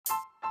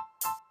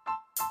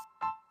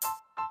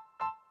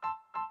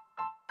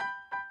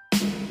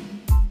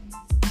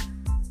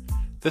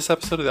This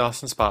episode of the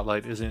Austin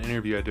Spotlight is an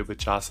interview I did with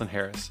Jocelyn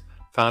Harris,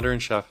 founder and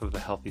chef of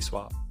The Healthy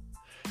Swap.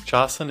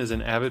 Jocelyn is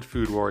an avid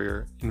food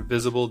warrior,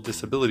 invisible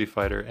disability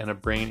fighter, and a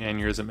brain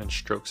aneurysm and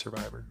stroke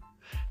survivor.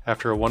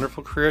 After a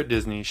wonderful career at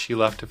Disney, she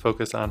left to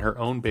focus on her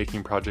own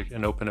baking project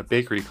and open a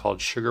bakery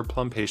called Sugar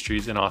Plum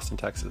Pastries in Austin,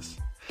 Texas.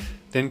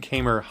 Then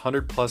came her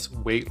 100-plus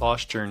weight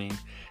loss journey,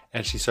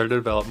 and she started to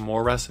develop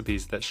more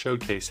recipes that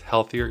showcase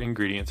healthier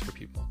ingredients for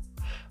people.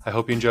 I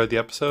hope you enjoyed the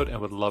episode and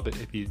would love it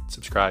if you'd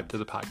subscribe to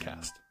the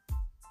podcast.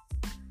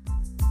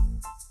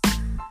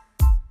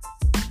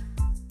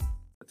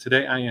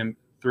 Today, I am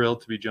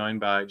thrilled to be joined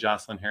by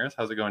Jocelyn Harris.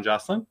 How's it going,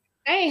 Jocelyn?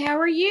 Hey, how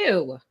are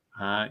you?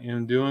 I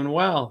am doing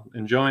well.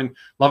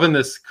 Loving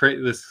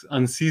this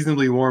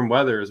unseasonably warm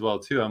weather as well,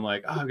 too. I'm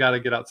like, I've got to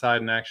get outside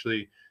and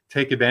actually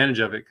take advantage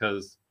of it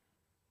because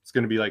it's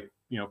going to be like,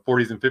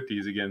 40s and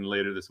 50s again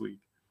later this week.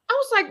 I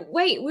was like,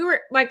 wait,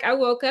 I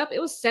woke up, it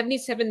was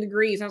 77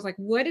 degrees. I was like,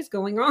 what is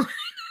going on?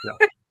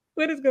 Yeah.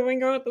 What is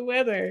going on with the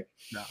weather?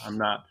 No, I'm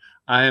not.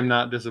 I am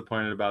not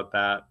disappointed about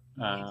that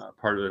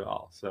part of it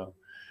all. So,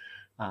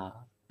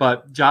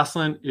 but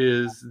Jocelyn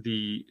is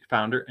the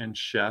founder and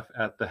chef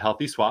at The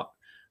Healthy Swap,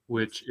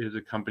 which is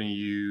a company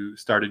you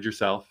started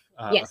yourself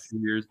a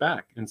few years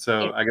back. And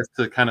so I guess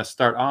to kind of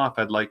start off,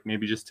 I'd like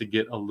maybe just to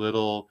get a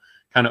little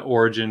kind of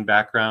origin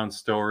background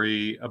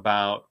story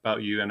about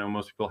you. I know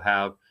most people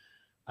have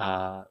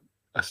a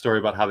story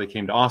about how they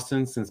came to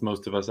Austin, since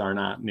most of us are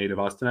not native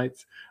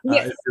Austinites.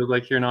 It feels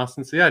like here in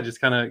Austin. So just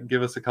kind of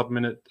give us a couple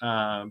minute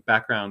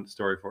background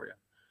story for you.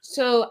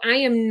 So I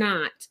am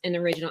not an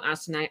original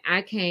Austinite.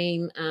 I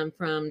came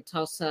from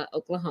Tulsa,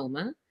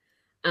 Oklahoma.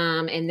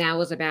 And that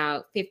was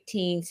about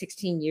 15,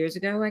 16 years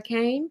ago I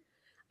came.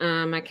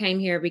 I came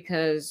here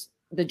because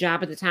the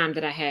job at the time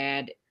that I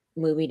had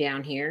moved me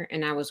down here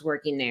and I was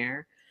working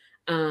there.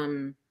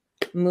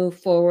 Moved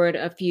forward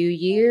a few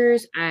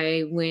years,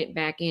 I went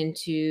back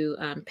into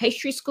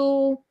pastry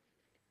school.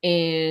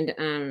 And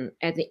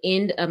at the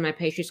end of my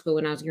pastry school,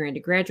 when I was going to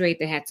graduate,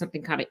 they had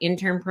something called an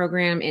intern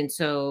program. And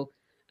so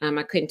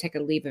I couldn't take a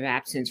leave of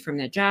absence from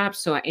that job.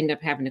 So I ended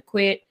up having to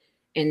quit.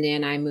 And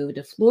then I moved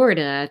to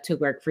Florida to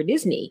work for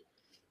Disney.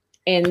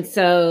 And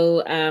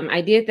so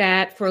I did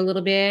that for a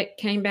little bit,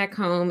 came back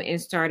home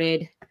and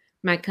started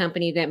my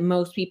company that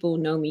most people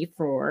know me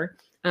for,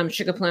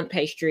 Sugar Plum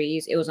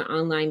Pastries. It was an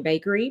online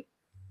bakery.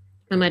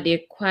 I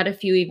did quite a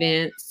few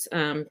events,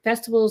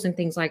 festivals and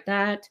things like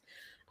that.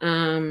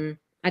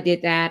 I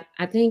did that.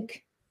 I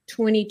think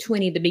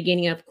 2020, the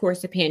beginning of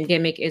course, the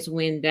pandemic is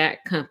when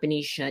that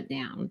company shut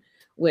down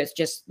with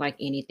just like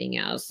anything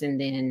else. And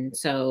then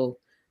so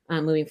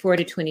moving forward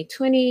to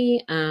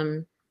 2020,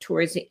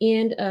 towards the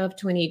end of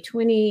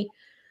 2020,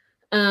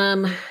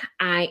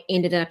 I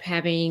ended up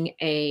having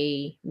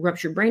a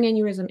ruptured brain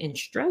aneurysm and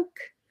stroke.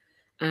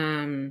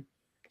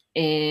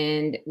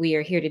 And we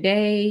are here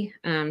today,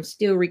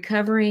 still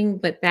recovering,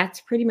 but that's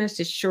pretty much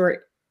the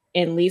short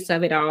and least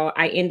of it all.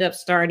 I end up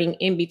starting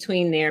in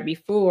between there.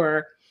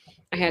 Before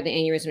I had the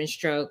aneurysm and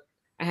stroke,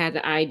 I had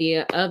the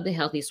idea of the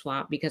Healthy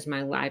Swap because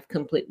my life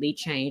completely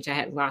changed. I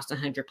had lost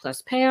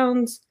 100+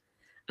 pounds.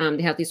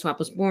 The Healthy Swap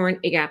was born.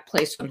 It got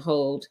placed on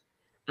hold.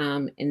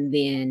 And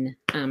then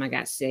I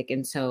got sick.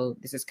 And so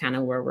this is kind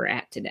of where we're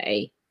at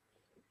today.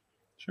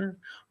 Sure.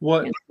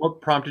 What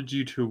prompted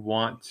you to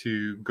want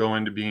to go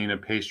into being a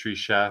pastry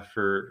chef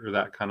or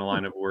that kind of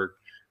line of work?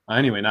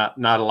 Anyway, not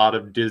a lot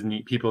of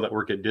Disney people that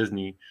work at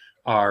Disney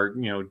are,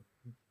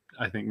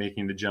 I think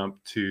making the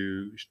jump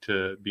to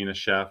being a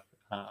chef.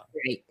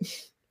 Right.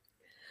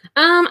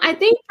 I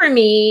think for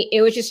me,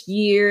 it was just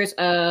years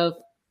of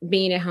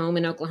being at home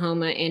in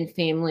Oklahoma and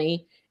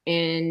family.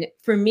 And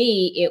for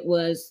me, it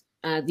was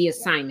the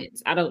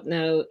assignments. I don't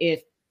know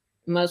if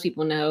most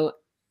people know,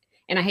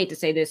 and I hate to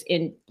say this,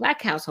 in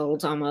Black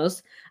households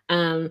almost,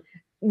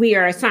 we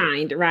are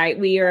assigned, right?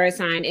 We are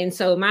assigned. And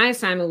so my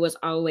assignment was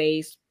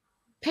always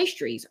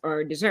pastries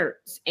or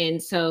desserts.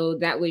 And so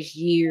that was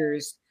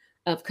years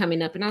of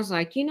coming up. And I was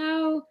like,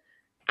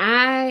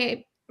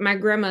 my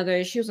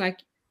grandmother, she was like,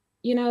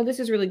 this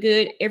is really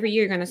good. Every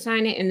year you're going to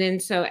sign it. And then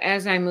so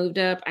as I moved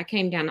up, I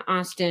came down to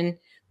Austin,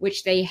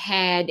 which they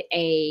had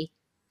a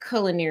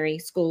culinary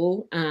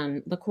school.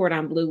 The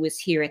Cordon Bleu was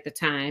here at the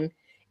time,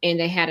 and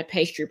they had a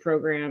pastry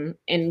program.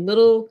 And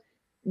little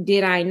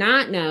did I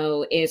not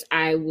know is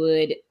I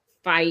would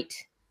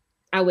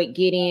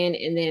get in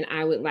and then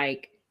I would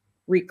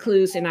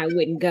recluse and I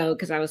wouldn't go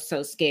because I was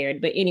so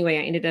scared. But anyway,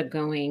 I ended up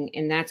going,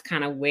 and that's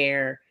kind of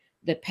where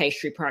the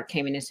pastry part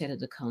came in instead of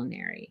the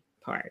culinary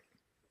part.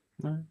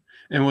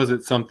 And was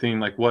it something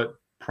like what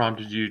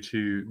prompted you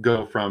to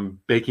go from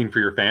baking for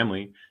your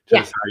family to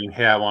deciding,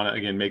 hey, I want to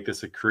again make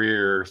this a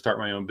career or start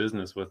my own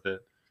business with it?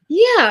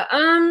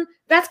 Yeah,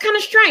 that's kind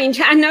of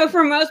strange. I know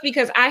for most,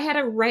 because I had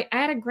a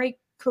great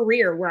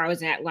career where I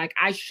was at. Like,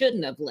 I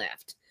shouldn't have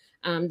left.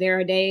 There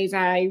are days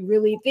I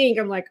really think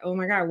I'm like, oh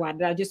my God, why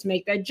did I just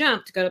make that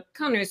jump to go to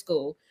culinary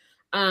school?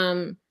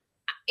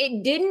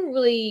 It didn't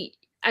really.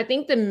 I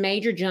think the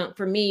major jump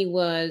for me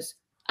was,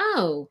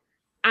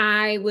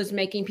 I was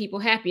making people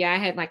happy. I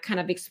had kind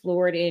of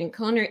explored in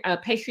culinary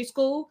pastry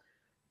school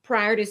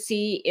prior to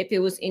see if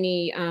there was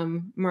any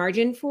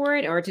margin for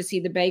it, or to see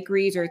the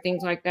bakeries or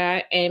things like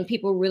that. And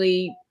people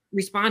really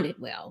responded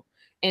well.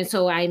 And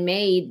so I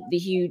made the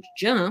huge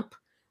jump.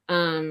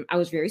 I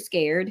was very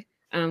scared.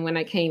 When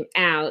I came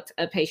out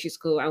of pastry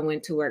school, I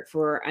went to work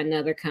for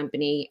another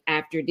company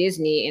after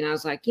Disney. And I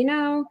was like,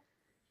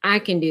 I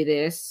can do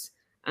this.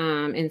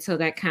 And so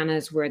that kind of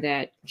is where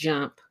that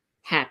jump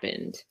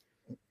happened.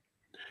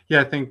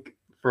 Yeah, I think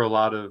for a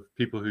lot of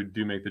people who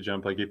do make the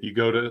jump, like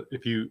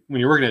when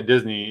you're working at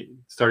Disney,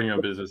 starting your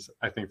own business,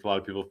 I think for a lot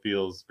of people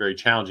feels very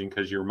challenging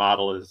because your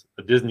model is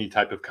a Disney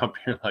type of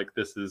company. Like,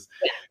 this is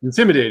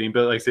intimidating.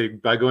 But like, say,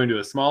 by going to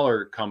a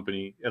smaller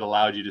company, it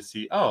allowed you to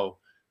see, oh,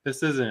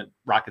 this isn't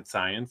rocket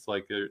science.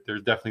 Like,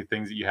 there's definitely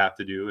things that you have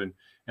to do, and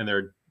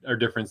there are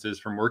differences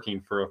from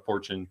working for a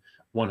Fortune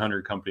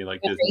 100 company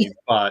like Disney.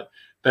 But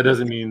that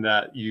doesn't mean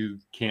that you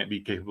can't be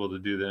capable to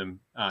do them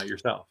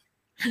yourself.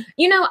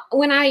 You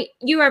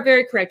are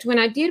very correct. When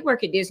I did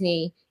work at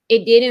Disney,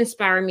 it did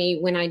inspire me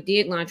when I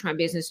did launch my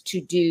business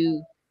to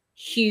do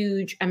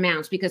huge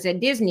amounts, because at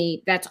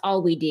Disney, that's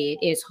all we did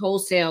is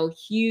wholesale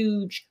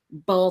huge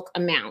bulk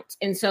amounts.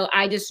 And so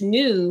I just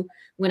knew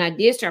when I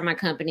did start my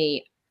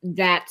company,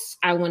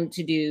 I wanted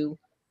to do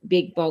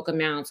big bulk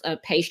amounts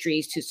of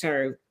pastries to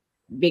serve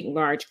big,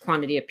 large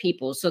quantity of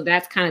people. So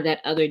that's kind of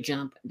that other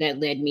jump that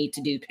led me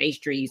to do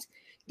pastries.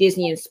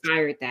 Disney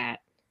inspired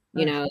that.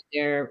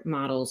 Their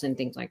models and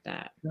things like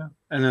that. Yeah.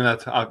 And then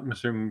that's, I'm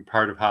assuming,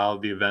 part of how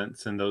the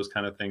events and those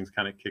kind of things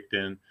kind of kicked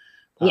in.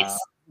 Yes.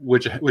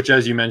 Which,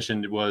 as you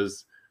mentioned,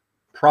 was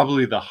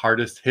probably the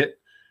hardest hit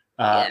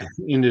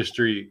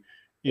industry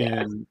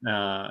in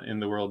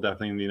the world,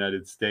 definitely in the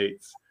United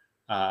States.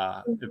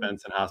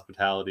 Events and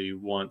hospitality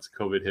once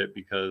COVID hit,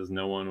 because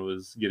no one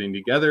was getting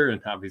together,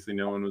 and obviously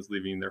no one was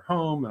leaving their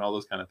home and all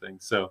those kind of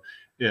things. So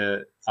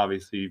it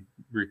obviously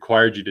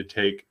required you to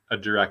take a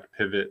direct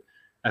pivot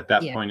at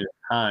that point in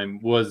time.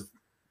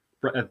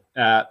 At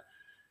that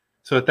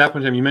point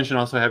in time, you mentioned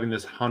also having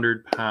this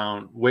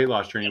 100-pound weight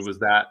loss journey. Was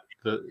that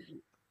the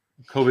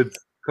COVID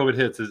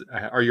hits?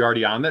 Are you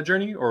already on that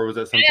journey, or was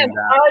that something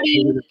that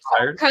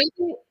inspired?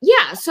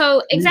 Yeah,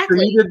 so exactly.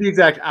 So you did the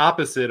exact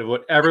opposite of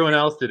what everyone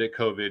else did at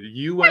COVID.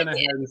 You went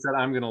ahead and said,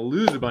 I'm going to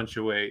lose a bunch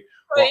of weight.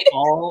 Right.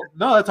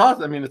 No, that's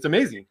awesome. I mean, it's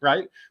amazing,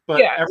 right?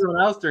 But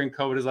everyone else during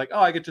COVID is like, oh,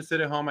 I get to sit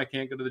at home. I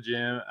can't go to the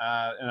gym,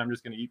 and I'm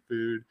just going to eat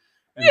food.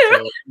 And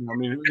so, I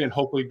mean, again,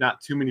 hopefully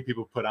not too many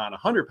people put on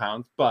 100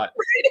 pounds, but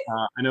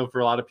I know for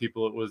a lot of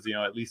people it was,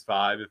 at least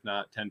 5, if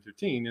not 10,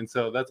 15. And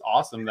so that's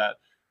awesome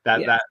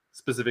that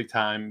specific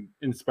time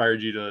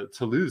inspired you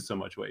to lose so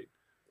much weight.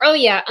 Oh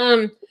yeah.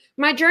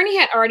 My journey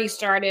had already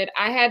started.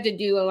 I had to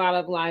do a lot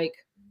of like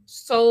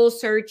soul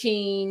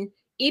searching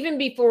even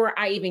before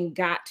I even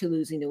got to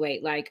losing the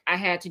weight. Like, I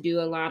had to do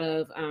a lot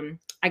of,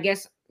 I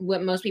guess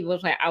what most people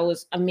would say, I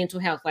was a mental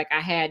health. Like, I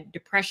had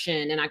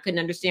depression and I couldn't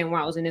understand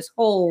why I was in this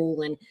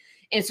hole.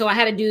 And so I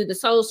had to do the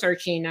soul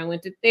searching. I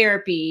went to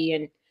therapy,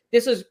 and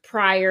this was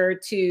prior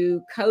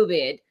to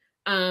COVID.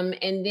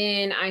 And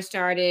then I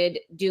started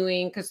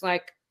doing, cause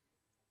like,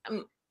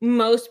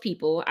 most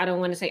people, I don't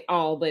want to say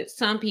all, but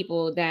some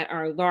people that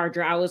are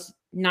larger, I was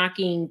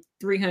knocking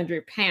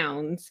 300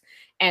 pounds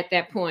at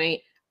that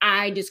point.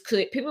 I just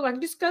people were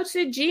like, just go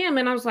to the gym.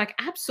 And I was like,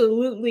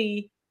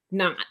 absolutely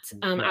not.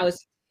 I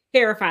was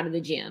terrified of the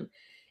gym.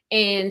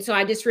 And so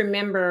I just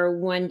remember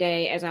one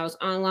day as I was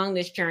along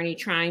this journey,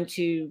 trying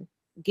to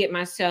get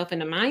myself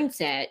in a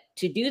mindset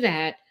to do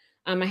that.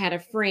 I had a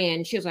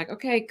friend, she was like,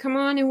 okay, come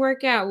on and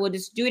work out. We'll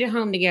just do it at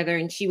home together.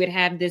 And she would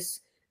have this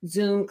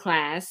Zoom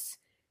class.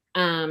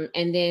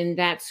 And then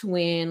that's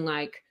when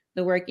like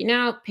the working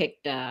out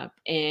picked up,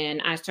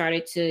 and I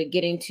started to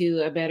get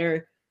into a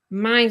better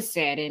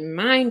mindset and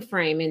mind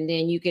frame. And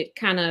then you could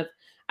kind of,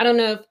 I don't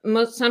know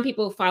if some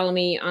people follow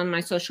me on my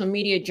social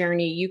media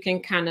journey, you can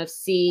kind of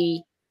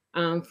see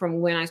from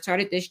when I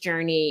started this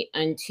journey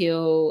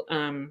until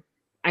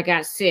I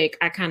got sick,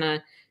 I kind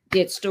of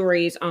did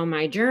stories on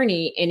my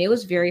journey, and it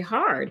was very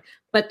hard.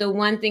 But the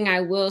one thing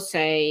I will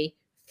say,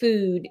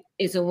 food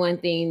is the one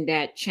thing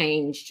that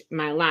changed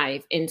my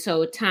life. And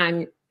so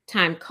time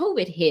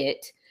COVID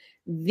hit,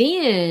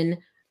 then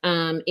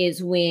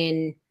is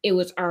when it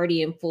was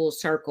already in full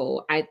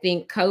circle. I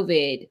think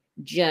COVID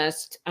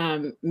just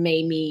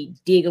made me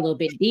dig a little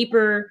bit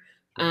deeper.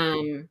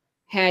 I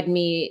had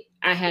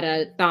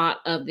a thought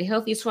of the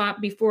Healthy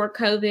Swap before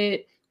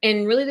COVID,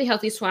 and really the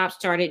Healthy Swap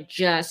started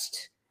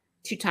just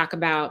to talk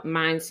about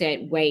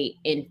mindset, weight,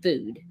 and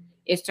food.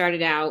 It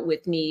started out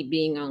with me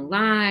being on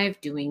live,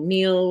 doing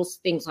meals,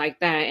 things like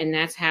that. And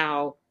that's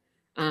how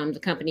the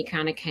company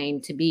kind of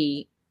came to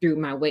be through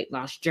my weight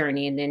loss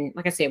journey. And then,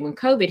 like I said, when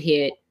COVID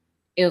hit,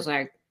 it was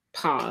like,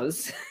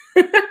 pause.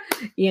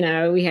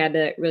 We had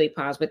to really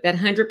pause. But that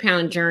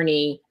 100-pound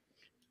journey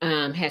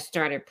has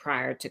started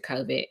prior to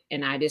COVID.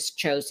 And I just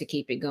chose to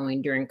keep it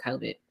going during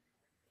COVID.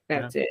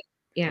 That's it.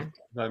 Yeah.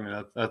 I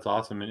mean, that's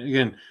awesome. And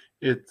again,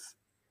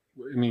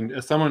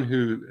 as someone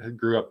who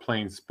grew up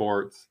playing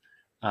sports,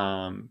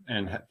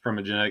 and from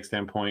a genetic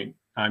standpoint,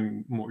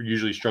 I'm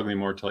usually struggling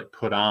more to like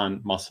put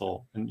on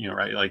muscle, and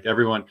right, like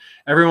everyone,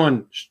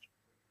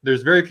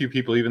 there's very few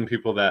people, even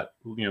people that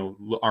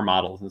are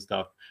models and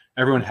stuff.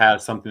 Everyone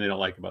has something they don't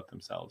like about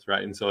themselves,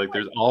 right? And so like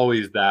there's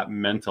always that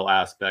mental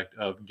aspect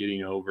of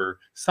getting over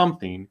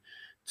something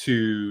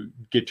to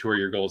get to where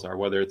your goals are,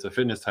 whether it's a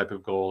fitness type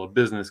of goal, a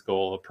business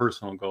goal, a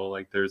personal goal.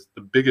 Like there's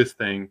the biggest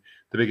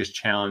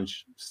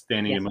challenge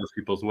standing in most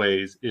people's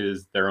ways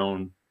is their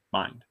own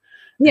mind.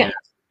 Yeah.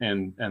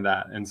 And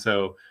that. And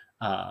so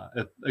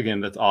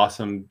again, that's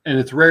awesome. And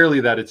it's rarely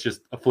that it's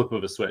just a flip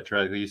of a switch,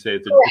 right? Like you say,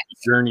 it's a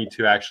journey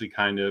to actually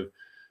kind of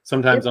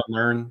sometimes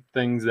unlearn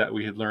things that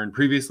we had learned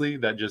previously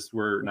that just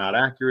were not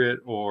accurate,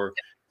 or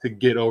to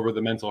get over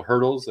the mental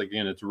hurdles.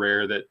 Again, it's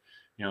rare that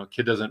a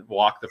kid doesn't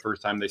walk the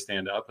first time they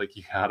stand up. Like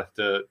you have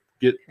to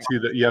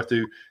you have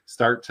to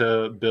start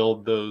to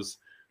build those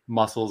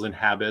muscles and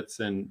habits.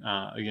 And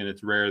again,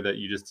 it's rare that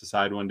you just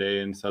decide one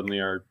day and suddenly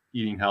are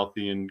eating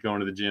healthy and going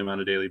to the gym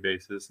on a daily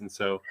basis. And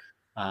so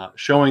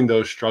showing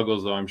those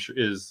struggles, though, I'm sure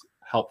is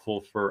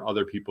helpful for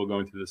other people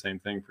going through the same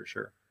thing, for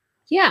sure.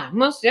 Yeah,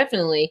 most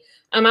definitely.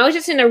 I was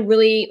just in a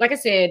really, like I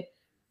said,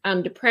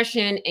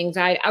 depression,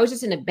 anxiety. I was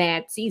just in a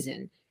bad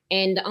season.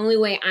 And the only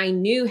way I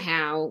knew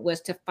how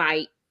was to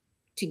fight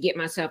to get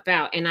myself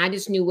out. And I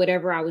just knew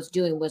whatever I was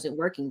doing wasn't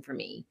working for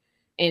me.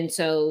 And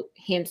so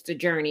hence the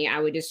journey.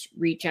 I would just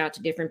reach out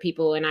to different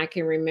people. And I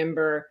can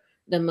remember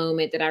the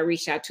moment that I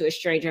reached out to a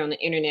stranger on the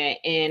internet.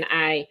 And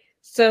I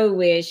so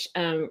wish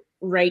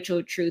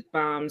Rachel Truth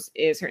Bombs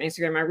is her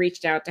Instagram. I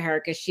reached out to her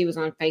because she was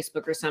on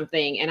Facebook or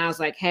something. And I was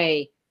like,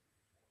 hey,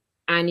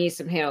 I need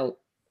some help.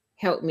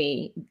 Help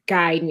me,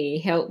 guide me,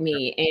 help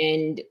me.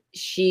 And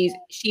she's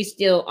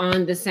still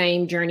on the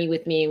same journey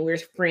with me, and we're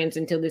friends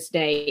until this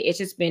day. It's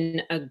just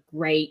been a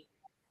great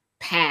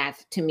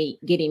path to me,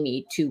 getting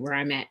me to where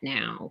I'm at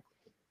now.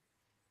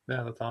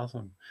 Yeah, that's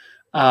awesome.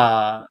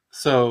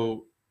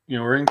 So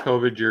we're in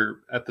COVID.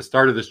 You're at the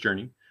start of this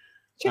journey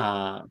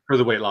for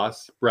the weight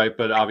loss, right?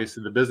 But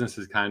obviously the business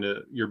is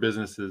your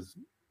business is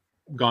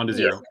gone to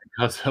zero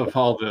because of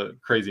all the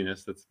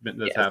craziness that's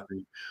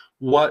happening.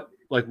 What,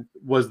 like,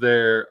 was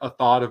there a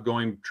thought of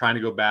trying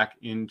to go back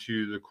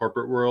into the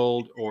corporate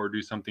world or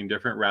do something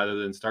different rather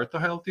than start the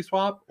Healthy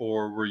Swap?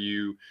 Or were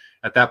you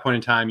at that point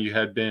in time, you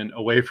had been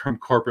away from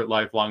corporate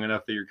life long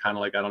enough that you're kind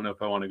of like, I don't know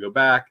if I want to go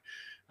back?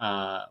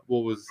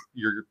 What was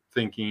your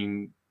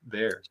thinking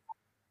there?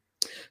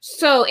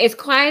 So as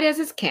quiet as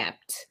it's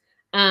kept,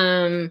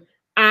 I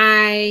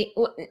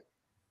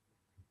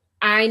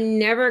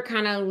never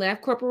kind of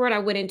left corporate world. I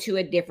went into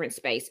a different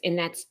space, and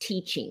that's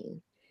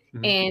teaching.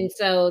 Mm-hmm. And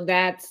so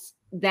that's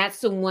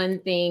the one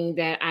thing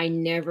that I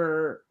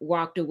never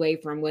walked away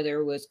from, whether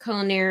it was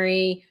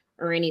culinary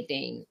or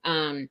anything.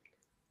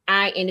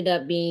 I ended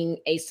up being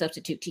a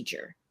substitute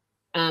teacher.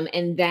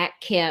 And that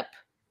kept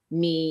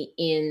me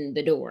in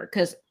the door,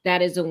 because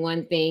that is the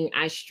one thing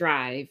I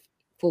strive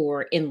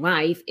for in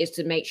life, is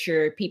to make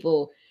sure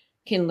people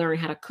can learn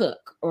how to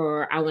cook,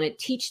 or I want to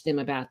teach them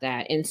about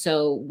that. And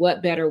so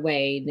what better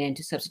way than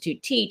to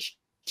substitute teach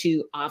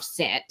to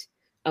offset,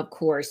 of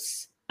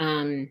course,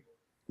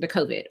 the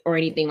COVID or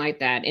anything like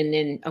that. And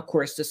then of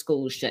course the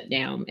schools shut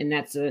down, and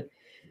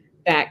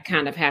that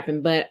kind of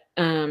happened. But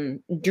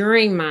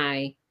during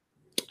my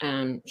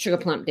Sugar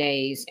Plump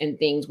days and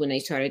things, when they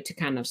started to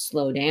kind of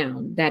slow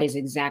down, that is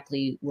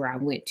exactly where I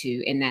went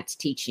to, and that's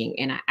teaching.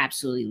 And I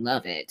absolutely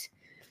love it.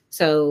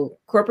 So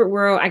corporate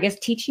world, I guess,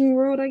 teaching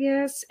world, I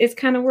guess, is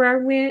kind of where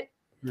I went.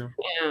 Yeah.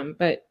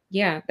 But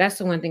yeah, that's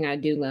the one thing I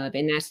do love.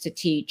 And that's to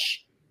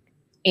teach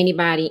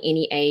anybody,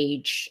 any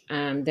age,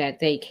 that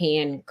they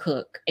can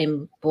cook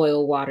and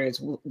boil water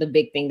is the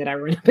big thing that I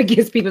run up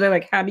against. People, they're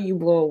like, how do you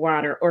boil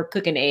water or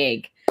cook an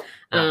egg?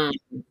 Yeah.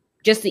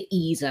 Just the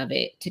ease of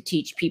it, to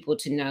teach people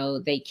to know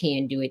they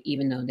can do it,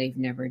 even though they've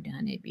never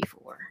done it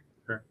before.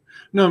 Sure.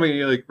 No, I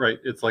mean, like, right.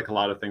 It's like a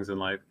lot of things in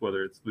life,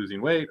 whether it's losing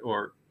weight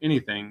or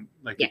anything,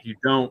 like if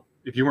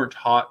you weren't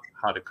taught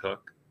how to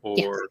cook,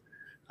 or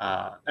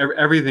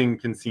everything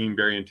can seem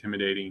very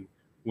intimidating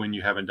when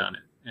you haven't done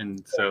it.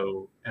 And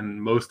so,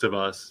 and most of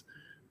us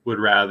would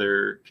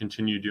rather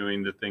continue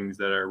doing the things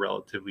that are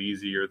relatively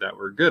easy or that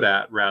we're good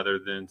at, rather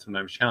than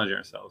sometimes challenging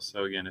ourselves.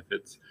 So again, if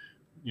it's,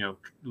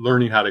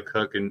 learning how to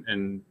cook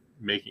and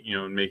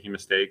making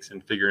mistakes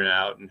and figuring it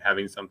out and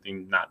having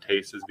something not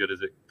taste as good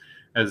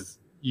as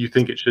you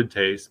think it should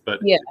taste, but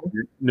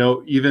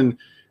even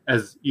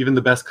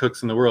the best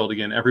cooks in the world,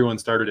 again, everyone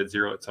started at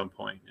zero at some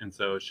point. And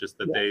so it's just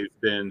that they've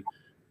been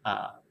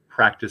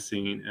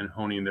practicing and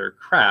honing their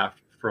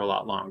craft for a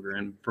lot longer.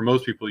 And for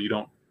most people, you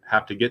don't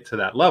have to get to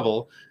that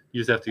level. You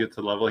just have to get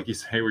to the level, like you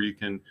say, where you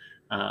can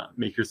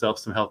make yourself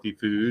some healthy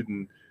food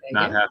and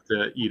not have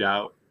to eat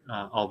out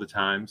all the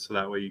time. So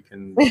that way you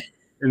can,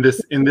 in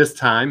this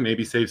time,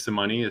 maybe save some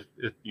money if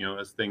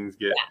as things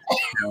get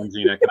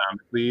challenging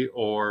economically.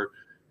 Or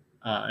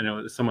I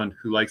know, as someone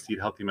who likes to eat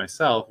healthy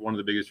myself, one of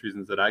the biggest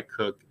reasons that I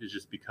cook is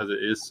just because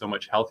it is so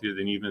much healthier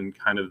than even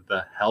kind of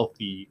the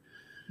healthy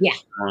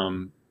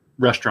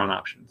restaurant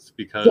options,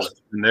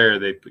 because in there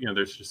they,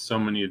 there's just so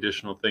many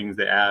additional things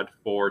they add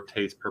for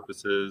taste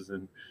purposes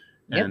and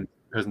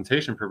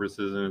presentation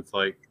purposes, and it's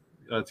like,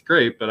 that's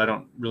great, but I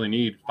don't really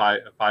need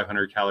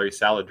 500 calorie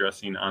salad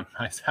dressing on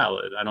my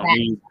salad. I don't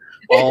need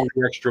all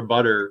the extra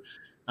butter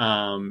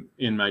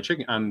in my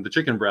chicken, on the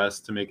chicken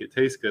breast, to make it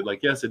taste good.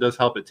 Like, yes, it does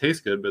help it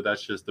taste good, but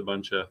that's just a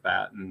bunch of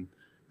fat and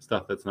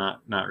stuff that's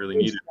not really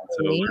needed.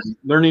 So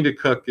learning to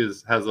cook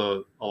has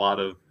a lot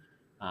of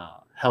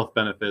health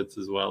benefits,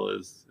 as well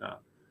as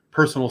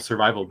personal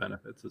survival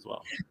benefits as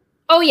well.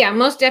 Oh yeah,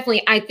 most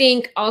definitely. I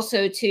think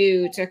also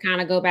to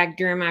kind of go back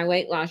during my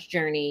weight loss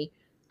journey,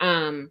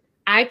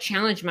 I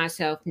challenged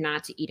myself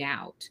not to eat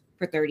out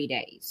for 30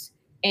 days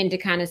and to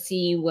kind of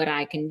see what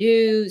I can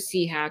do,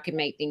 see how I can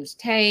make things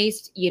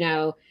taste,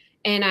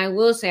 And I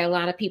will say, a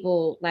lot of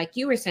people, like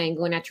you were saying,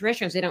 going out to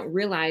restaurants, they don't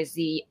realize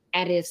the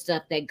additive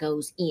stuff that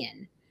goes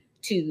in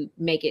to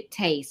make it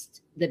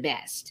taste the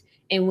best.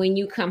 And when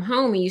you come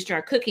home and you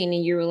start cooking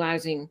and you're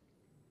realizing,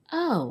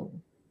 oh,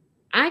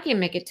 I can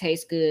make it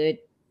taste good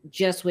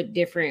just with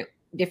different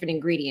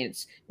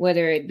ingredients,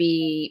 whether it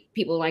be,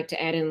 people like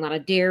to add in a lot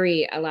of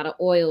dairy, a lot of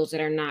oils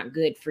that are not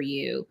good for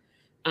you.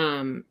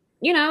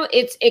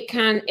 It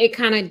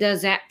kind of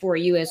does that for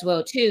you as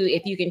well too.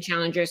 If you can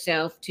challenge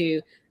yourself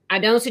to, I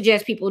don't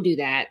suggest people do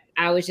that.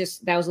 That was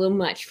a little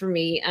much for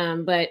me.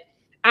 But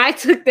I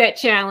took that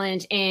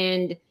challenge,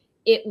 and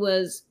it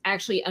was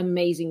actually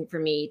amazing for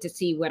me to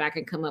see what I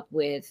could come up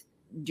with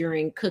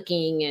during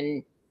cooking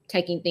and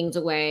taking things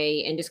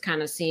away, and just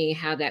kind of seeing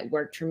how that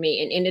worked for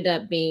me, and ended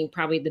up being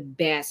probably the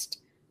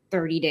best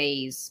 30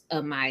 days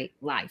of my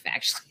life,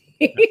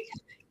 actually.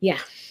 Yeah.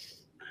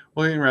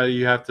 Well,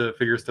 you have to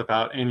figure stuff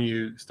out, and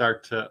you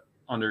start to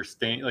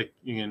understand, like,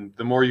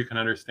 the more you can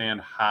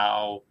understand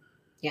how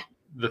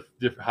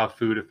how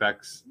food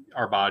affects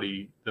our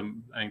body, I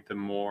think the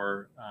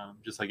more,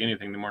 just like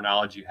anything, the more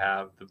knowledge you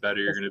have, the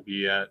better you're going to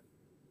be at,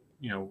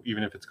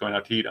 even if it's going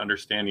out to eat,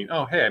 understanding,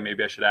 oh, hey,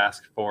 maybe I should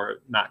ask for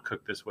it not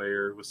cooked this way,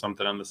 or with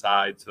something on the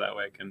side, so that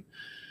way I can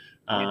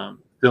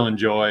still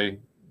enjoy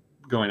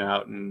going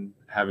out and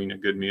having a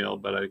good meal,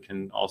 but I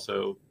can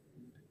also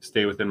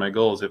stay within my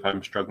goals if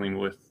I'm struggling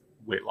with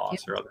weight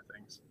loss or other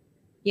things.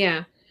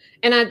 Yeah.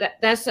 And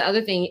that's the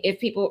other thing. If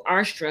people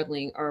are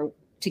struggling or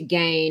to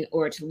gain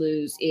or to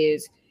lose,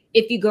 is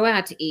if you go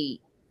out to eat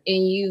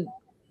and you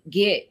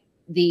get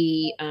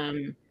the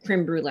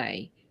creme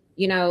brulee,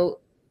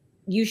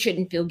 you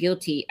shouldn't feel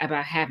guilty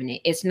about having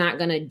it. It's not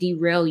going to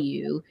derail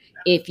you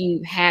if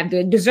you have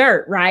the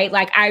dessert, right?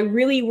 Like, I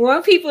really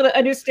want people to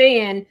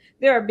understand,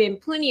 there have been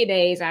plenty of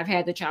days I've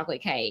had the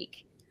chocolate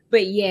cake,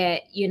 but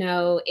yet,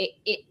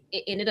 it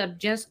ended up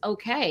just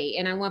okay.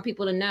 And I want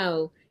people to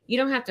know, you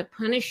don't have to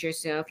punish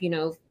yourself.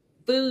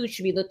 Food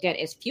should be looked at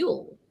as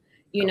fuel,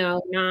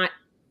 not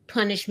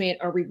punishment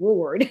or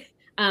reward.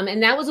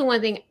 And that was the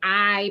one thing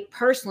I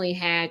personally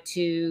had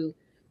to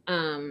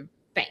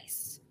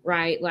face,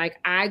 right? Like,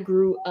 I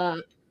grew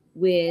up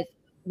with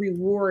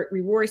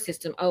reward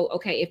system. Oh,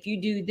 okay, if you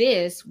do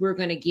this, we're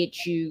going to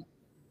get you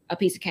a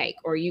piece of cake,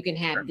 or you can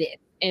have this.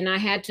 And I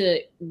had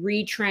to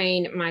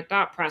retrain my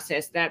thought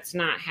process. That's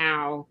not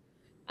how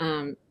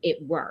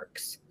it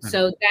works. Mm-hmm.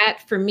 So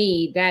that, for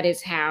me, that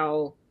is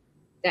how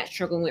that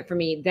struggle went for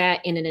me, that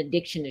and an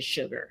addiction to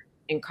sugar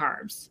and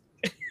carbs.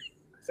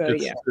 So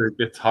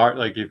it's hard.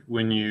 Like,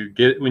 when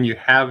you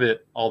have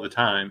it all the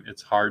time,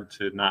 it's hard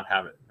to not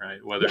have it, right?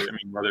 Whether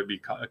it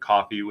be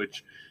coffee,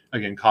 which,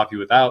 again, coffee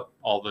without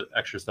all the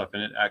extra stuff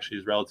in it actually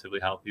is relatively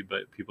healthy,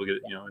 but people get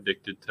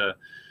addicted to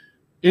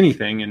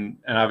anything, and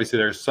obviously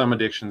there's some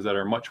addictions that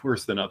are much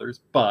worse than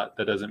others, but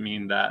that doesn't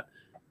mean that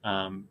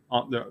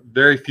there are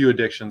very few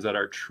addictions that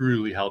are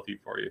truly healthy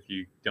for you if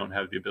you don't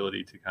have the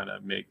ability to kind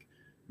of make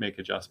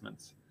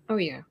adjustments. Oh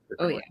yeah.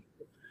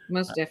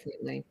 Most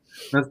definitely.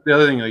 That's the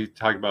other thing that you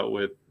talked about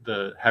with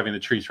having the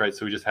treats, right?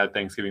 So we just had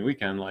Thanksgiving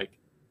weekend. Like,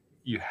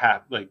 you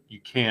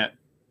can't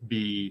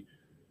be,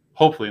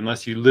 hopefully,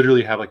 unless you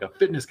literally have like a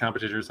fitness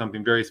competition or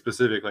something very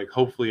specific, like,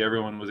 hopefully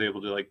everyone was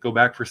able to like go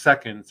back for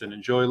seconds and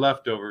enjoy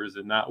leftovers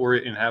and not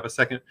worry, and have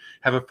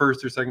a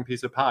first or second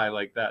piece of pie,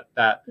 like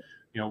that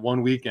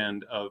one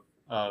weekend of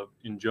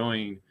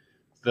enjoying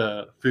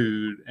the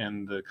food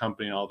and the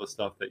company and all the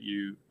stuff that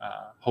you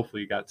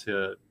hopefully got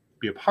to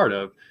be a part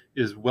of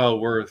is well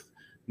worth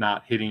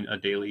not hitting a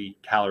daily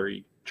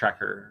calorie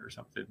tracker or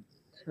something.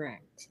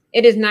 Correct.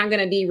 It is not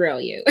going to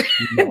derail you.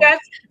 No.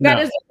 That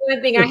is the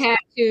one thing I had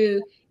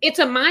to, it's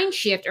a mind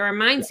shift or a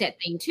mindset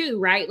thing too,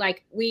 right?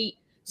 Like,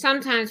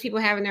 sometimes people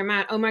have in their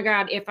mind, oh my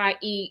God, if I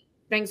eat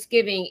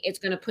Thanksgiving, it's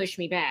going to push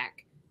me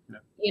back.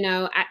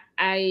 No.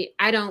 I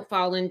don't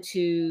fall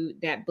into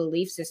that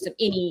belief system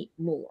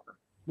anymore.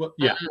 Well,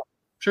 yeah,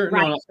 sure.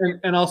 Right. No,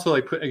 and also,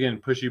 like,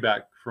 push you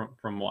back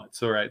from what?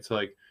 So, right. So,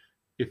 like,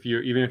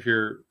 even if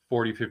you're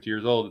 40, 50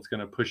 years old, it's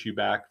going to push you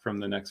back from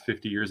the next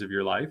 50 years of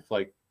your life.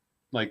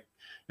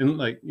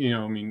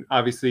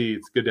 Obviously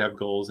it's good to have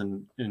goals,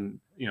 and if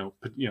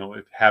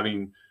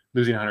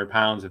losing 100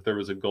 pounds, if there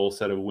was a goal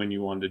set of when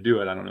you wanted to do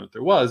it, I don't know if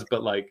there was,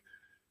 but like,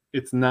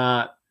 it's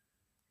not,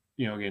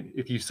 again,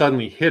 if you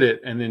suddenly hit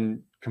it and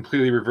then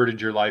completely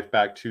reverted your life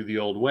back to the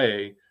old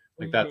way,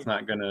 like that's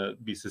not going to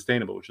be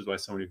sustainable, which is why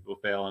so many people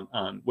fail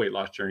on weight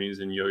loss journeys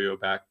and yo-yo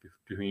back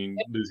between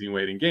losing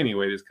weight and gaining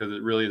weight, is because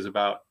it really is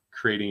about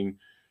creating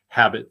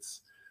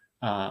habits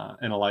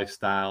and a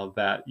lifestyle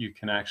that you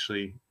can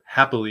actually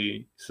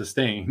happily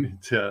sustain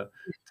to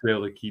be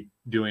able to keep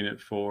doing it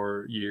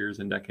for years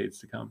and decades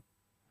to come.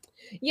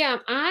 Yeah,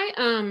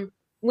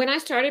 when I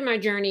started my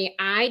journey,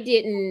 I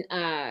didn't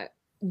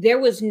there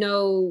was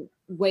no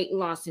weight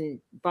loss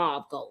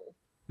involved goal.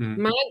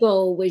 Mm-hmm. My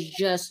goal was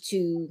just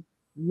to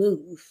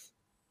move.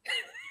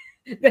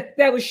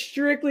 that was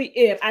strictly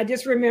it. I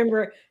just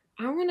remember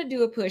I want to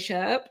do a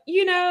push-up,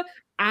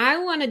 I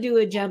want to do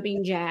a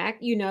jumping jack,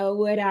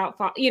 without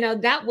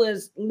that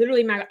was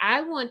literally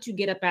I want to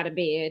get up out of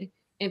bed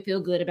and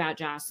feel good about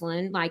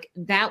Jocelyn. Like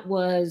that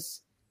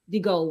was the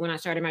goal when I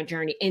started my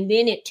journey. And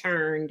then it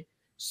turned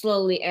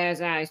slowly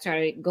as I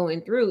started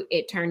going through,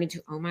 it turned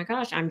into, oh my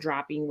gosh, I'm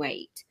dropping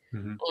weight.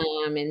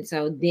 Mm-hmm. And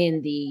so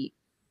then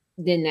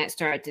that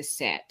started to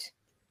set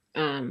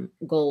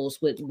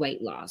goals with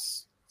weight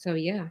loss. So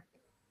yeah.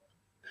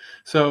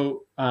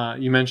 So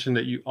you mentioned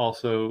that you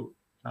also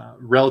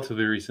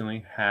relatively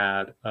recently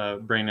had a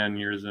brain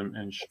aneurysm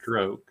and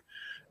stroke.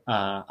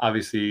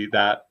 Obviously,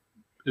 that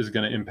is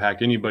going to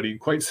impact anybody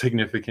quite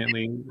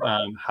significantly.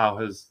 How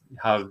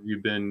have you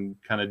been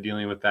kind of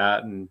dealing with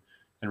that and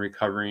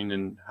recovering,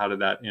 and how did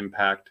that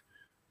impact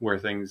where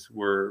things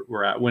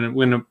were at?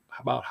 When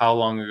about how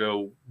long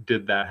ago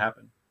did that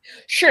happen?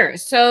 Sure.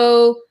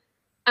 So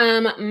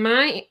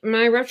my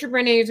ruptured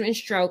brain aneurysm and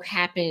stroke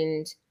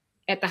happened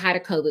at the height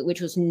of COVID, which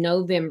was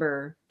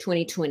November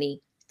 2020,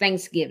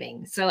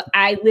 Thanksgiving. So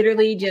I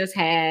literally just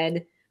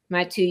had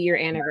my 2-year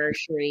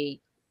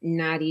anniversary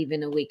not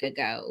even a week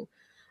ago.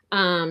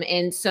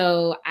 And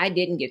so I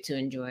didn't get to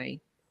enjoy.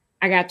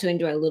 I got to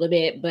enjoy a little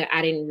bit, but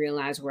I didn't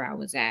realize where I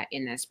was at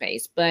in that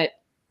space. But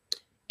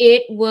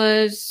it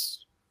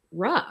was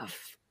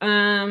rough.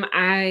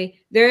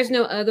 There's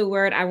no other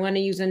word. I want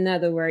to use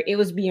another word. It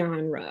was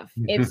beyond rough.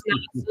 It's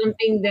not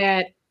something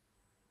that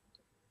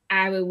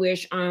I would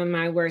wish on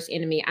my worst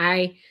enemy.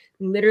 I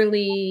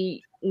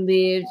literally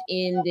lived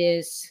in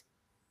this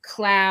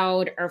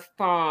cloud or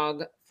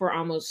fog for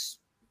almost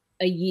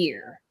a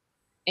year.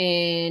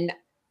 And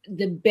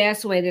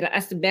that's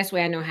the best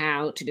way I know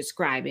how to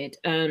describe it.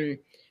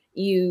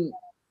 You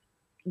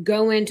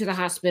go into the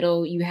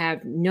hospital, you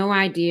have no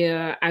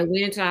idea. I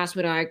went into the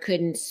hospital, I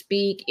couldn't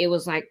speak. It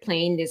was like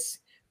playing this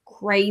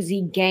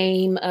crazy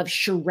game of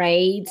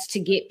charades to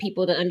get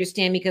people to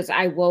understand, because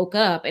I woke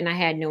up and I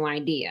had no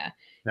idea.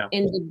 Yeah.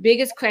 And the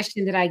biggest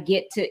question that I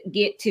get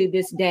to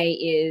this day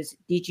is,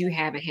 did you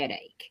have a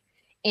headache?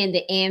 And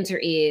the answer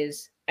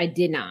is, I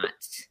did not.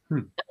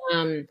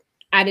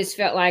 I just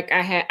felt like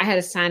I had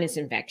a sinus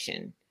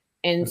infection.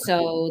 And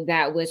so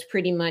that was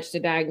pretty much the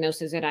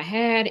diagnosis that I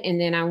had.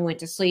 And then I went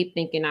to sleep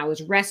thinking I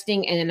was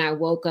resting. And then I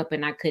woke up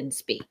and I couldn't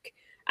speak.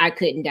 I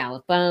couldn't dial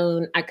a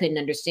phone. I couldn't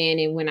understand.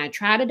 And when I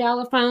tried to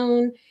dial a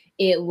phone,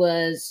 it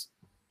was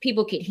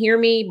people could hear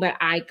me, but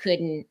I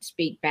couldn't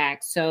speak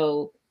back.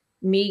 So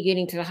me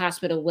getting to the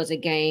hospital was a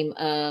game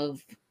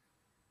of,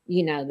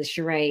 the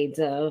charades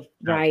of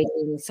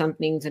writing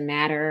something's a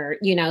matter.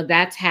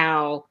 That's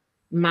how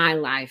my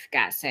life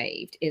got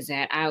saved, is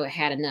that I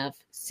had enough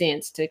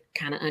sense to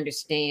kind of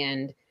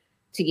understand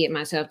to get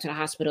myself to the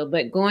hospital.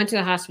 But going to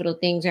the hospital,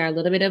 things are a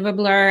little bit of a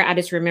blur. I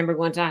just remember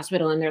going to the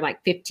hospital and there are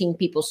like 15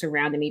 people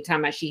surrounding me talking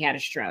about she had a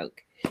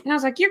stroke. And I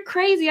was like, you're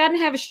crazy. I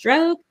didn't have a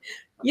stroke.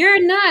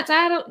 You're nuts.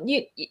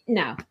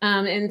 No.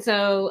 And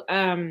so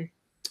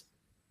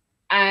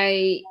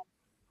I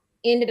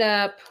ended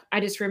up, I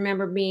just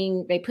remember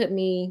they put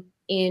me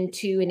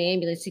into an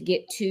ambulance to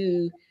get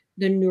to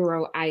the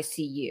neuro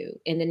ICU.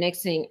 And the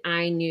next thing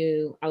I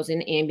knew, I was in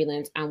the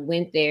ambulance. I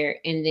went there,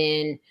 and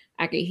then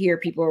I could hear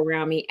people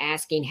around me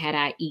asking, had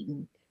I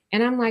eaten?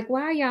 And I'm like,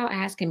 why are y'all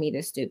asking me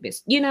this stupid?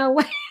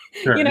 What?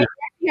 Sure,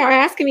 y'all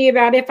asking me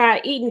about if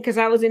I eaten, because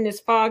I was in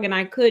this fog and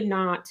I could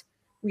not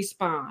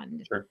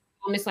respond. Sure.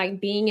 It's like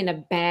being in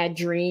a bad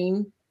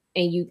dream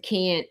and you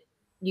can't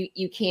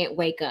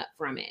wake up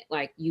from it.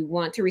 Like you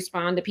want to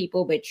respond to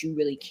people, but you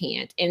really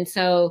can't. And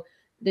so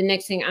the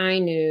next thing I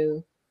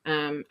knew,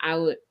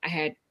 I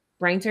had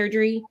brain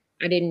surgery.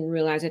 I didn't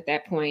realize at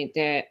that point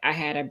that I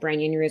had a brain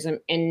aneurysm.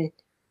 And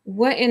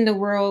what in the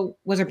world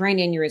was a brain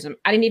aneurysm?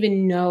 I didn't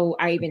even know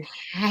I even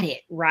had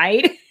it,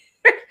 right?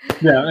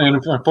 Yeah,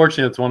 and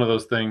unfortunately, it's one of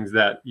those things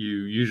that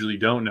you usually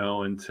don't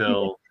know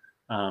until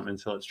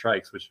it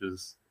strikes, which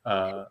is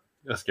a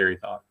scary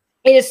thought.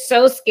 It is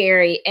so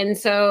scary. And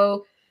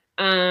so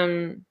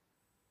for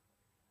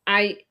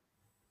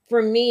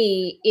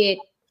me, it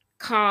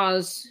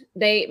caused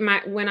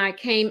when I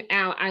came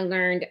out, I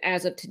learned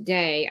as of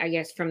today, I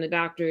guess from the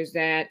doctors,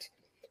 that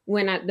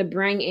when the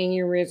brain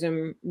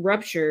aneurysm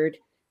ruptured,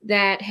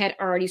 that had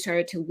already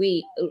started to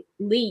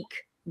leak.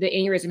 The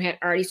aneurysm had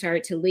already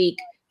started to leak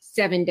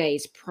 7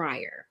 days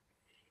prior.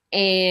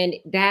 And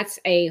that's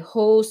a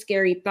whole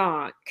scary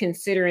thought,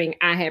 considering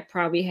I had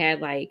probably had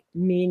like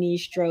many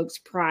strokes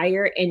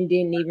prior and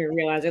didn't even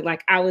realize it.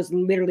 Like I was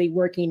literally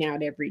working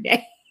out every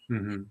day,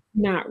 Mm-hmm.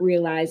 not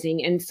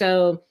realizing. And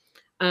so,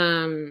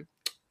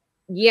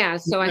 yeah,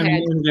 so I And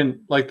had,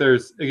 again, like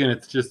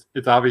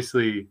it's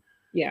obviously,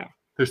 yeah,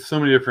 there's so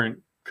many different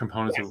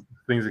components yes, of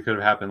things that could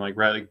have happened, like,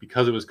 right, like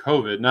because it was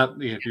COVID, not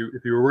if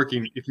you were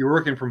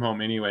working from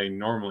home anyway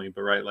normally,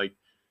 but right, like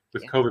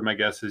with yeah, COVID, my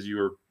guess is you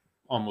were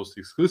almost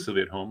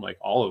exclusively at home, like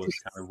all of us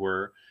kind of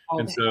were. all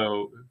And that.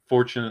 so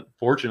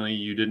fortunately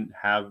you didn't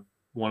have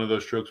one of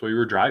those strokes while you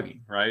were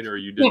driving, right? Or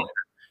you Yeah.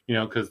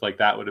 didn't, because like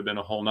that would have been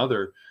a whole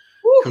nother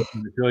Whew.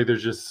 component. I feel like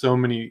there's just so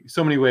many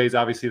ways,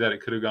 obviously, that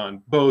it could have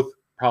gone both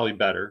probably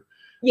better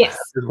Yes,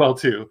 as well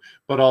too.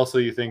 But also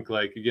you think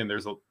like, again,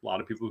 there's a lot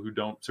of people who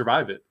don't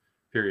survive it,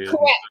 period. And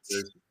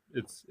so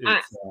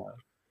correct.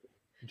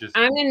 I, just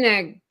I'm in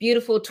that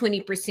beautiful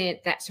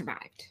 20% that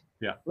survived,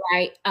 yeah,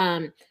 right?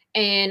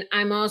 And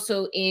I'm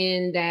also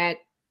in that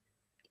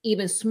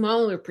even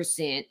smaller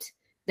percent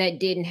that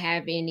didn't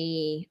have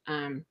any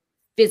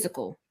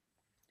physical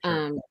sure.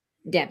 um,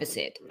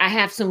 deficit. I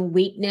have some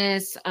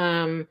weakness,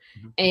 Mhm.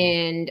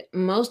 and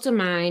most of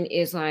mine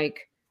is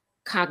like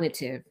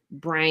cognitive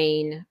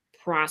brain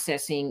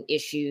processing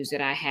issues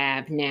that I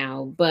have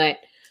now. But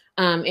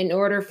in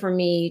order for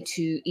me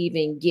to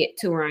even get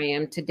to where I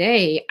am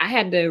today, I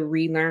had to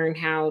relearn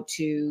how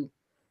to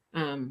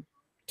um,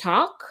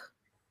 talk,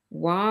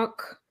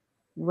 walk,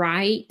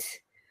 write.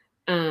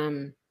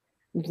 Um,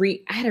 I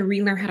had to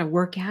relearn how to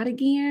work out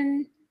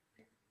again.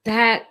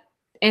 That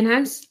and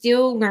I'm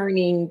still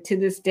learning to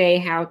this day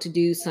how to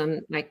do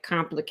some like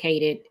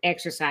complicated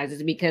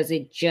exercises because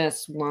it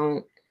just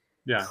won't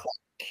Yeah.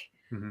 click.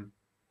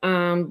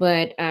 Hmm.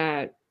 But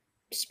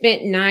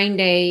spent 9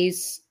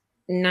 days,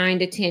 9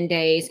 to 10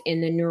 days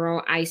in the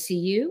neuro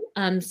ICU,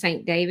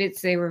 St.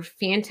 David's. They were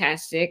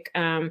fantastic.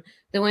 The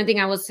one thing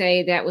I would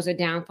say that was a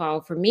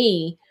downfall for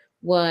me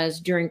was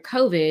during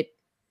COVID,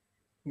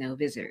 no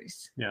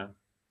visitors. Yeah.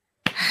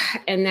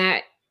 And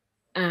that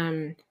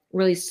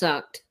really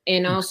sucked.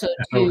 And also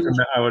too,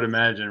 I would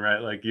imagine, right?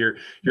 Like you're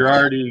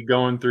already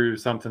going through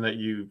something that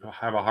you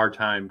have a hard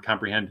time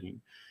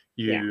comprehending.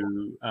 yeah,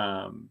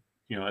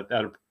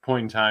 At a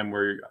point in time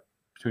where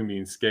between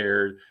being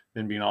scared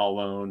and being all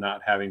alone,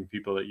 not having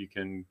people that you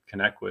can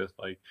connect with,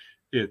 like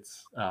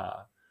it's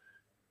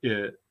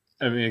it.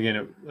 I mean,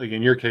 again, like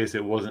in your case,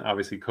 it wasn't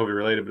obviously COVID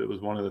related, but it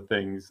was one of the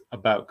things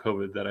about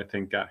COVID that I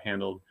think got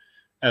handled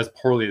as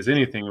poorly as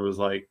anything. It was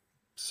like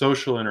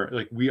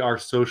like we are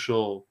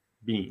social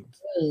beings.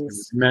 It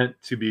was things. meant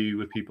to be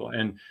with people.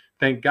 And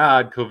thank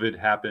God COVID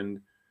happened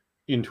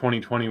in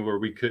 2020 where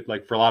we could,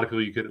 like, for a lot of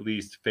people, you could at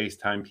least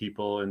FaceTime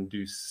people and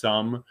do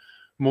some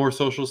more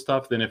social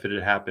stuff than if it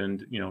had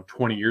happened,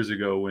 20 years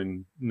ago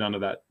when none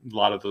of that, a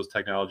lot of those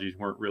technologies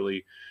weren't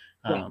really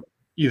Right.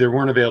 either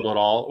weren't available at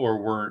all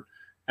or weren't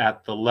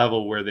at the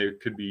level where they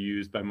could be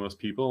used by most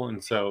people.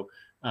 And so,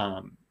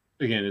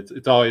 again,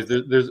 it's always,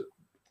 there's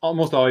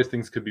almost always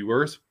things could be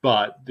worse,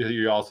 but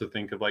you also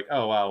think of like,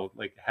 oh, wow,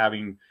 like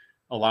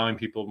allowing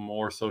people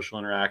more social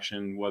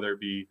interaction, whether it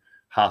be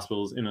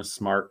hospitals in a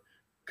smart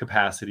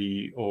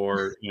capacity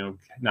or,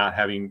 not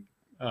having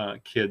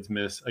kids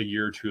miss a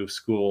year or two of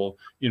school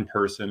in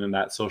person and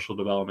that social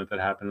development that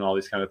happened and all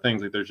these kind of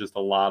things. Like there's just a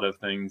lot of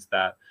things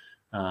that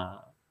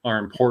are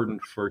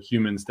important for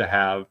humans to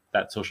have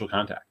that social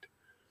contact.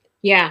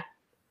 Yeah.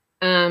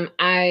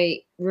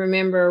 I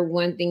remember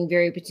one thing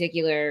very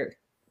particular,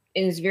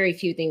 and there's very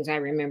few things I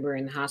remember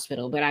in the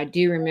hospital, but I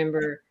do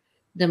remember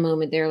the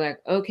moment they're like,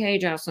 okay,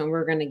 Jocelyn,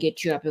 we're going to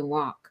get you up and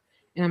walk.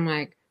 And I'm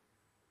like,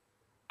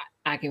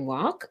 I can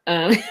walk.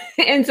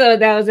 And so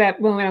that was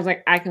that moment I was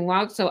like, I can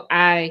walk. So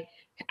I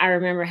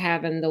remember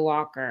having the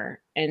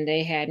walker and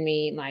they had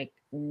me like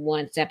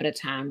one step at a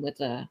time with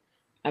a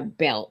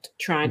belt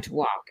trying to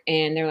walk.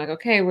 And they're like,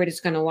 okay, we're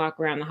just going to walk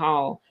around the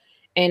hall.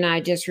 And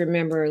I just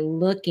remember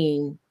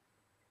looking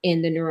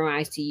in the neuro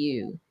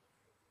ICU.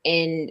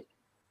 And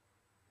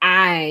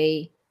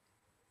I,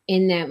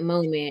 in that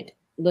moment,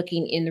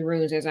 looking in the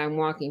rooms as I'm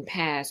walking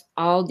past,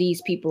 all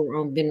these people were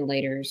on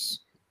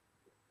ventilators.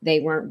 They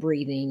weren't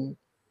breathing.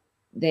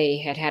 They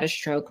had had a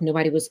stroke.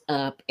 Nobody was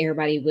up.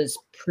 Everybody was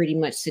pretty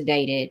much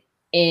sedated.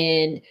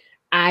 And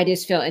I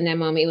just felt in that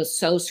moment, it was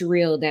so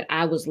surreal that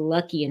I was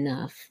lucky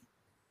enough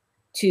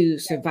to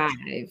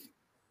survive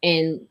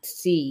and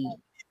see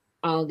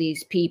all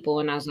these people.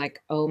 And I was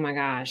like, oh my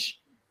gosh,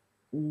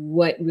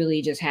 what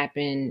really just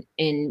happened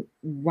and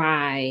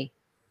why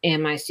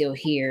am I still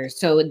here?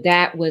 So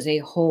that was a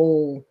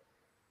whole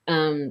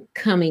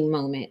coming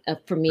moment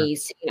for me,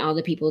 seeing all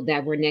the people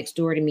that were next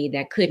door to me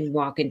that couldn't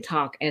walk and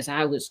talk as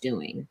I was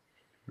doing.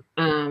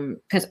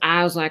 Because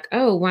I was like,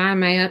 oh, why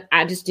am I up?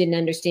 I just didn't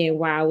understand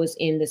why I was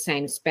in the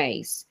same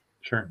space.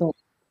 Sure. But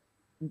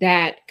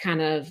that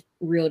kind of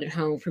reeled it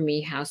home for me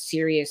how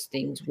serious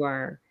things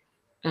were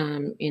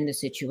in the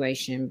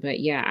situation. But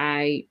yeah,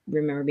 I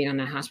remember being on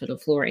the hospital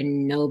floor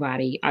and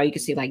nobody, all you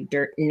could see like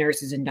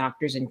nurses and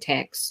doctors and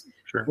techs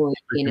Sure. going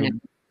in and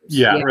out.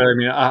 Yeah, right. I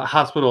mean, a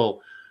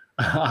hospital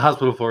a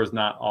hospital floor is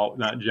not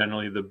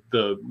generally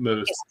the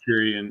most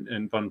cheery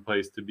and fun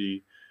place to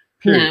be,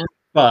 period. No.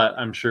 But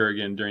I'm sure,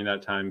 again, during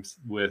that time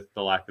with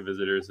the lack of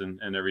visitors and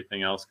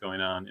everything else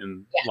going on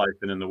in life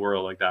and in the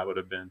world, like that would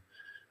have been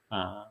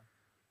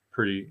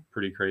pretty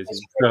crazy.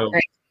 So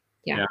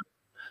yeah.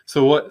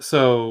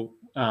 So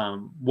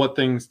what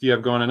things do you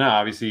have going on now?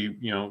 Obviously,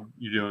 you're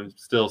doing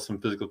still some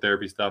physical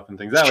therapy stuff and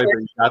things that way,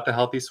 but you got the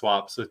Healthy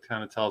Swap. So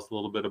kind of tell us a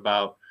little bit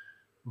about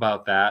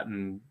that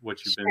and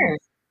what you've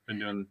been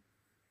doing.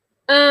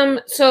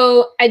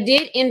 So I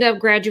did end up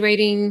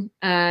graduating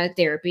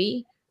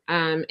therapy.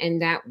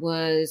 And that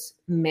was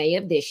May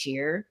of this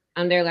year.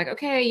 They're like,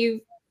 okay,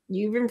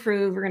 you've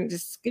improved. We're gonna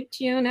just scoot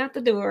you on out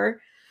the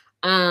door.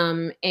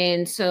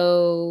 And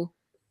so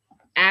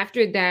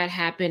after that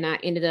happened, I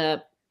ended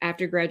up,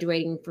 after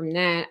graduating from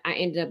that, I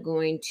ended up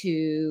going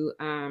to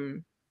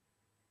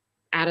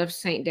out of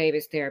St.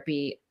 David's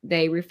Therapy.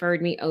 They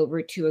referred me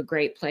over to a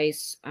great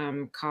place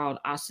called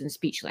Austin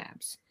Speech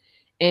Labs.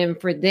 And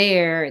for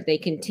there, they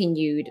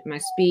continued my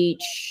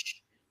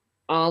speech,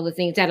 all the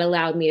things that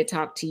allowed me to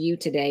talk to you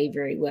today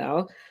very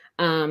well.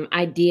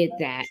 I did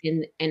that,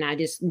 and I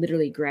just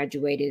literally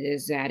graduated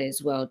as that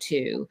as well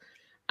too.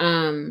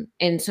 And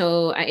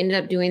so I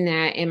ended up doing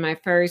that, and my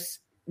first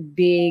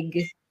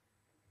big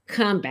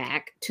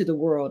comeback to the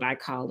world, I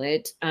call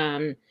it.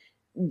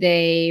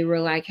 They were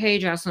like, "Hey,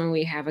 Jocelyn,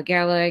 we have a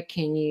gala.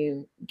 Can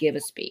you give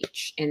a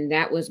speech?" And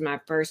that was my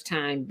first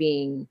time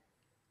being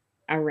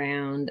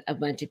around a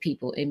bunch of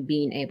people and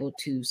being able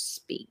to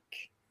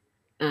speak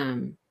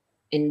and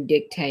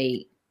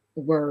dictate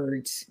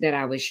words that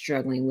I was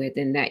struggling with.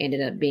 And that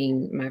ended up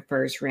being my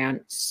first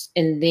round.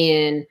 And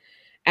then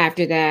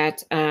after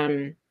that,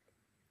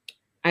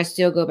 I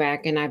still go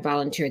back and I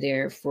volunteer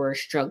there for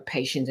stroke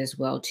patients as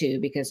well too,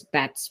 because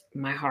that's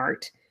my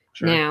heart.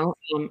 Sure. Now.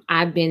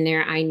 I've been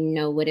there. I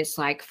know what it's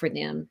like for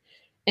them.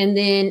 And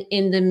then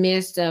in the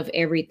midst of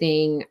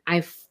everything,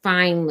 I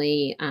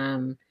finally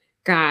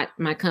got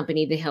my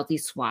company, The Healthy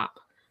Swap,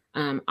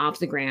 off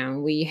the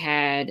ground. We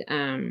had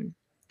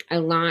a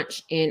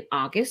launch in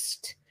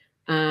August,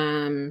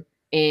 and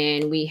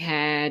we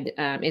had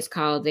it's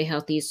called The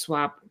Healthy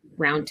Swap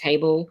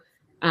Roundtable.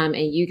 And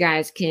you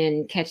guys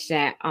can catch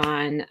that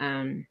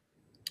on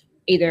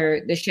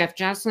either the Chef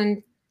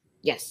Jocelyn.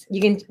 Yes,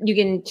 you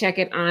can check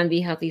it on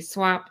the Healthy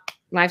Swap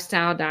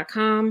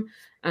lifestyle.com.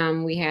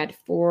 We had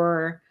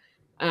 4,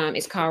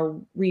 it's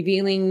called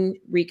Revealing,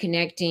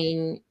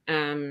 Reconnecting,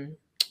 and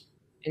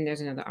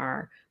there's another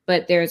R,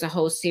 but there's a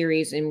whole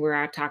series in where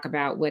I talk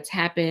about what's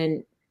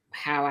happened,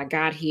 how I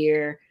got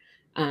here,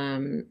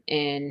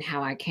 and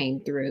how I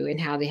came through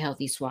and how the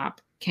Healthy Swap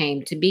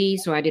came to be.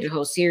 So I did a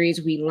whole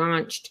series. We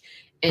launched.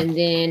 And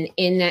then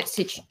in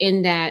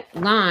that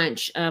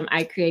launch,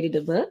 I created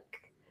a book.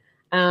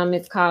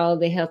 It's called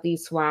The Healthy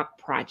Swap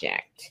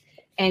Project.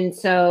 And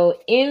so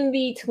in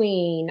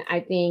between, I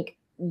think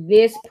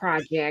this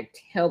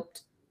project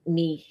helped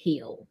me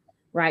heal,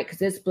 right? Because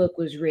this book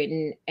was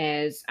written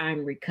as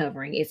I'm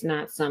recovering. It's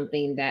not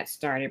something that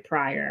started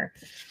prior.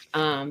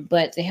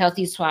 But The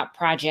Healthy Swap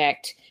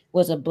Project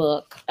was a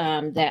book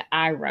that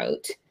I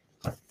wrote.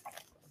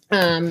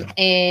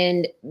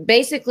 And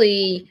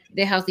basically,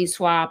 The Healthy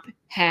Swap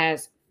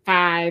has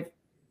 5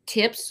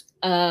 tips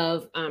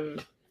of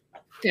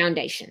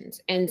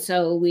foundations. And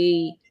so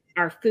we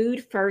are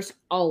food first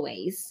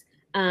always,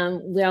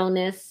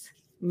 wellness,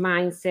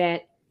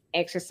 mindset,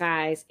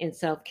 exercise, and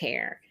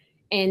self-care.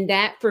 And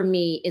that for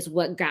me is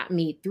what got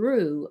me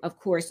through, of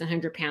course,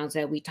 100 pounds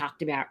that we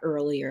talked about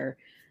earlier.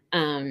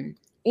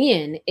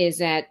 Is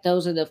that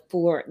those are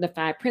the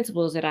 5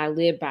 principles that I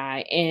live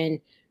by, and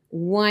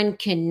one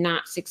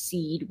cannot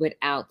succeed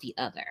without the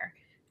other.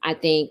 I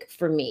think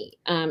for me,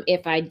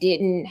 if I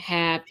didn't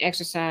have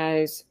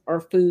exercise or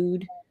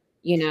food,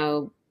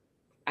 I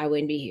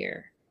wouldn't be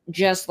here.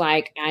 Just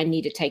like I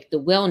need to take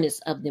the wellness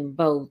of them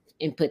both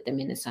and put them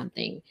into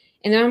something.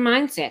 And their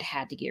mindset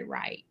had to get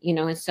right,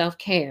 and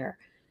self-care.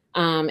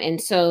 And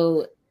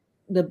so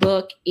the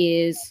book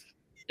is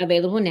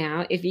available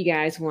now if you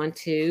guys want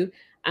to.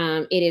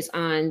 It is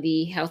on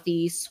the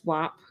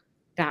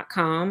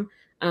healthyswap.com,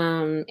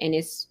 and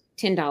it's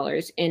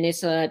 $10, and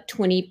it's a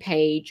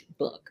 20-page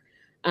book.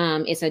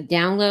 It's a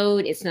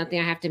download. It's nothing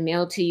I have to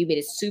mail to you, but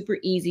it's super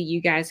easy. You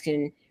guys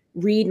can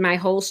read my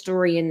whole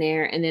story in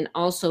there. And then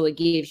also it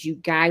gives you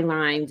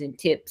guidelines and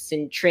tips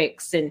and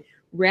tricks, and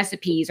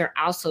recipes are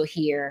also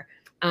here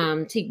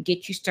to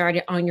get you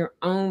started on your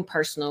own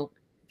personal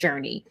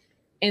journey.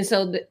 And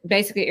so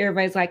basically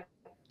everybody's like,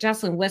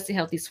 Jocelyn, what's the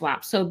Healthy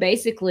Swap? So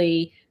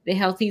basically the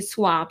Healthy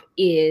Swap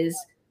is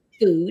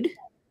food,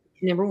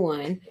 number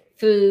 1,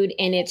 food.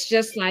 And it's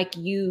just like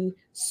you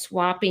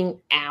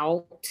swapping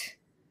out.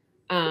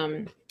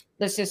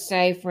 Let's just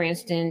say, for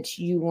instance,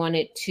 you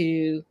wanted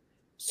to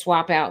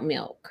swap out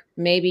milk.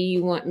 Maybe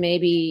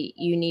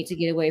you need to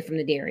get away from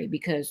the dairy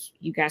because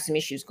you got some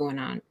issues going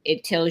on.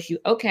 It tells you,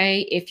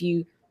 okay, if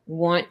you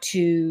want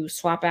to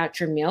swap out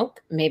your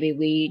milk, maybe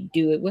we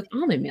do it with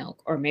almond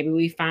milk, or maybe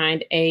we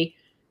find a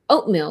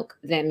oat milk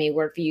that may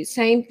work for you.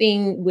 Same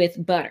thing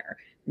with butter.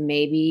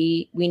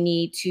 Maybe we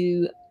need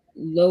to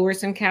lower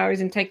some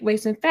calories and take away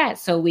some fat.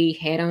 So we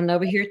head on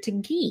over here to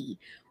ghee.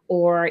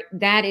 Or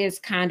that is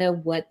kind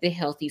of what the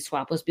Healthy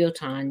Swap was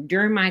built on.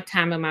 During my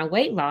time of my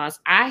weight loss,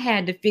 I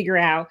had to figure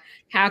out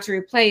how to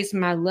replace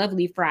my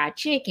lovely fried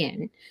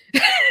chicken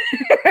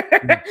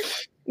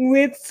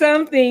with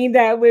something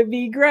that would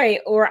be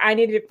great. Or I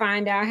needed to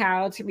find out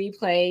how to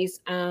replace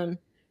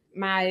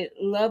my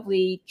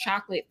lovely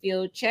chocolate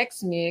filled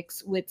Chex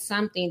Mix with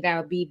something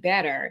that would be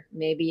better.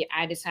 Maybe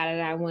I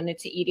decided I wanted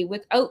to eat it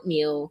with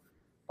oatmeal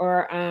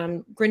or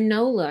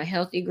granola,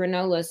 healthy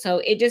granola. So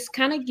it just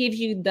kind of gives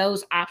you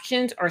those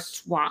options or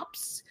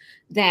swaps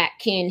that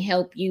can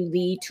help you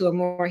lead to a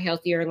more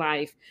healthier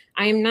life.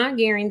 I am not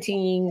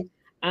guaranteeing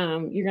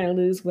you're going to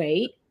lose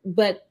weight,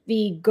 but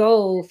the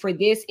goal for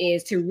this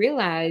is to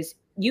realize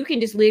you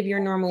can just live your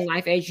normal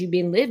life as you've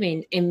been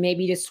living and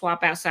maybe just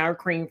swap out sour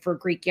cream for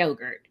Greek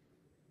yogurt.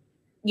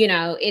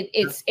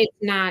 It's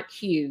not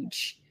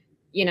huge.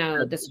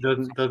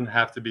 It doesn't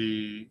have to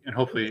be, and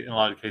hopefully in a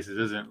lot of cases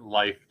isn't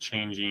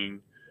life-changing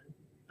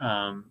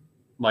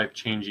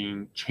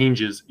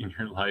changes in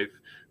your life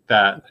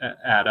that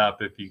add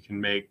up. If you can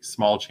make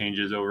small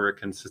changes over a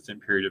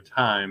consistent period of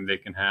time, they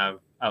can have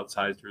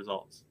outsized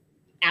results.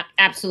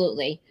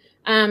 Absolutely.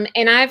 And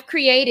I've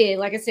created,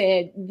 like I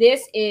said,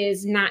 this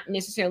is not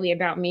necessarily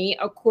about me.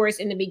 Of course,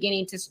 in the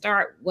beginning to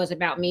start was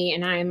about me,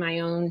 and I am my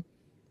own,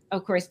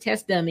 of course,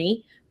 test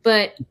dummy.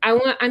 But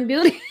I'm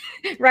building,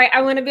 right?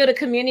 I want to build a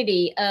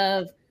community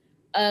of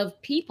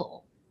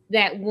people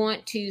that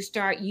want to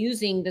start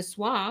using the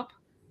swap,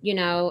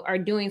 or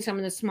doing some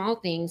of the small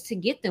things to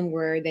get them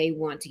where they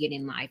want to get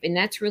in life. And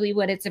that's really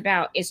what it's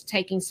about. It's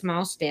taking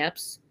small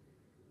steps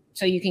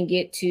so you can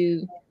get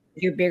to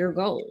your bigger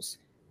goals,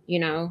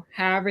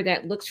 however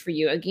that looks for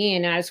you.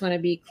 Again, I just want to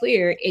be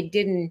clear.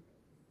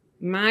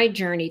 My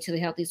journey to the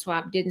Healthy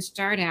Swap didn't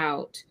start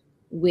out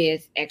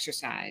with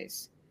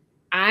exercise.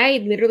 I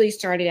literally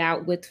started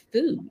out with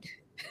food.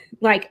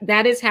 Like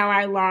that is how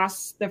I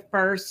lost the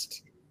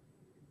first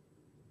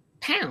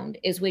pound,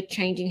 is with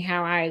changing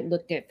how I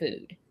looked at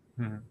food.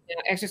 Mm-hmm.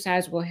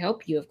 Exercise will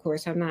help you, of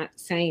course. I'm not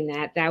saying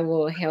that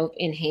will help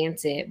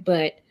enhance it,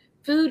 but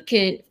food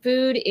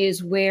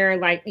is where,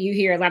 like you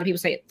hear a lot of people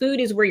say, food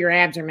is where your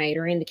abs are made,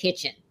 or in the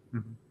kitchen.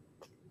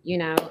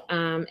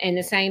 Mm-hmm. And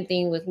the same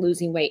thing with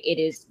losing weight.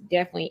 It is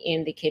definitely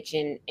in the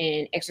kitchen,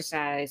 and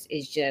exercise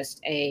is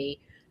just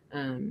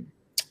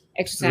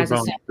exercise.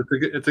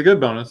 It's a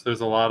good bonus.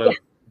 There's a lot of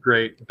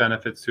great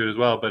benefits to it as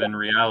well. But in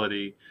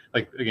reality,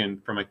 like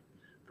again, from a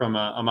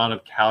amount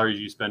of calories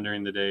you spend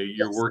during the day,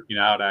 you're working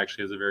out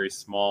actually is a very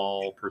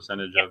small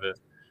percentage of it.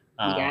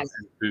 And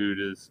food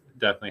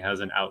definitely has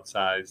an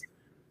outsized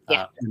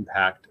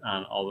impact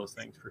on all those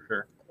things for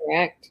sure.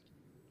 Correct.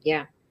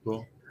 Yeah.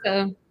 Cool.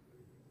 So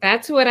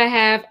that's what I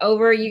have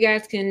over. You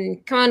guys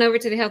can come on over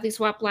to the Healthy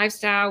Swap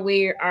Lifestyle.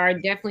 We are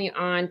definitely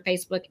on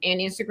Facebook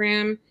and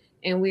Instagram,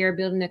 and we are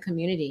building a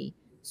community.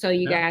 So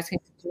you guys can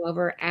come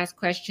over, ask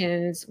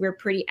questions. We're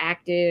pretty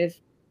active.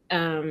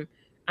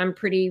 I'm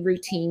pretty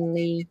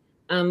routinely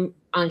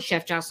on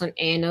Chef Jocelyn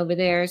and over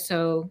there.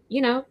 So,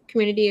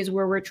 community is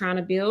where we're trying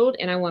to build.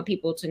 And I want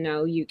people to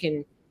know you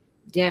can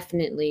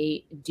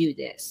definitely do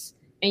this.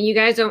 And you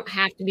guys don't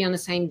have to be on the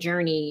same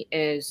journey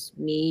as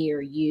me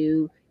or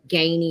you,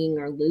 gaining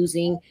or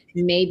losing.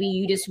 Maybe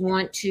you just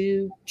want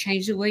to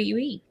change the way you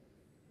eat,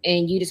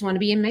 and you just want to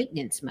be in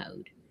maintenance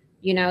mode.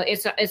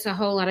 It's a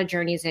whole lot of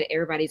journeys that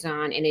everybody's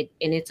on, and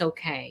it's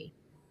okay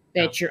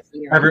that you're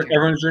on your own journey.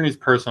 Everyone's journey is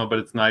personal, but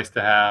it's nice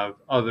to have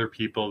other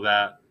people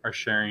that are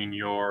sharing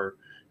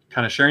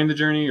the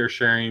journey, or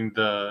sharing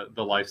the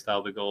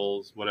lifestyle, the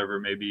goals, whatever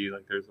it may be.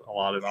 Like there's a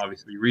lot of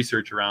obviously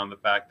research around the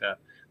fact that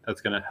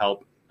that's going to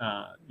help.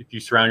 If you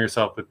surround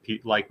yourself with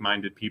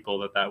like-minded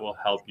people, that will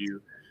help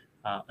you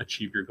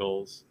achieve your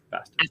goals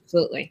faster.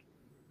 Absolutely.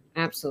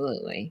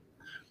 Absolutely.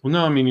 Well,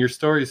 no, I mean, your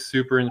story is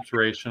super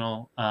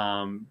inspirational.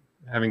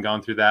 Having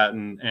gone through that,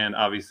 and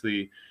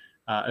obviously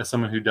as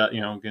someone who does,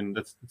 again,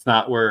 it's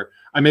not where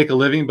I make a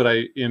living, but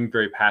I am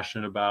very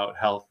passionate about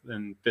health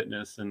and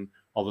fitness and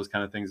all those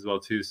kind of things as well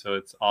too. So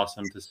it's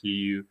awesome to see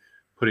you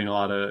putting a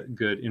lot of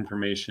good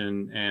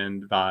information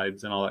and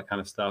vibes and all that kind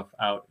of stuff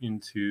out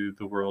into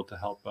the world to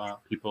help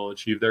people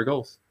achieve their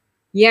goals.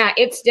 Yeah,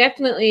 it's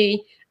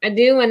definitely, I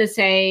do want to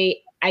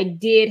say I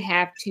did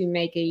have to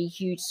make a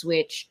huge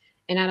switch,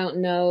 and I don't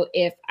know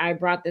if I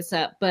brought this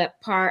up, but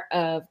part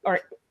of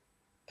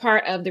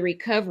the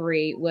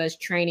recovery was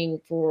training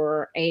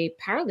for a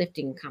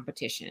powerlifting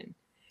competition.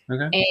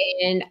 Okay.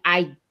 And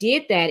I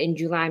did that in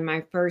July,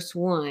 my first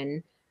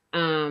one.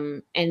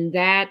 And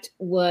that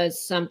was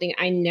something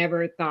I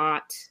never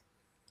thought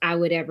I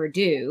would ever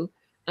do.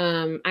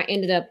 I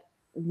ended up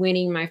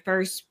winning my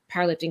first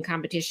powerlifting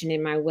competition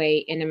in my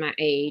weight and in my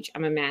age.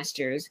 I'm a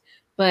master's,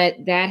 but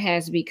that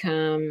has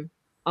become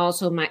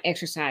also my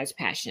exercise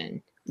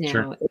passion now.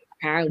 Sure.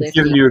 Powerlifting. It's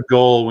giving you a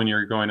goal when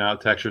you're going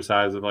out to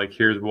exercise of like,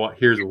 here's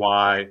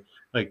why.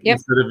 Like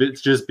instead of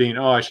it's just being,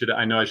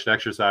 I know I should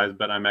exercise,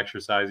 but I'm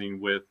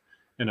exercising with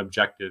an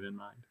objective in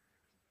mind.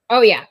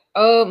 Oh yeah.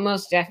 Oh,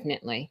 most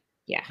definitely.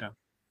 Yeah.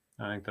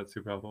 I think that's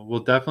super helpful.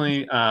 We'll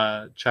definitely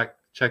check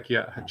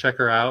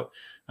her out.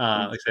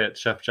 Like I said,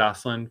 Chef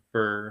Jocelyn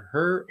for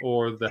her,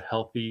 or the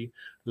Healthy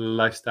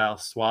Lifestyle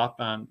Swap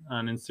on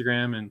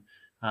Instagram, and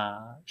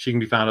she can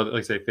be found on, like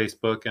I say,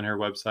 Facebook and her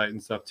website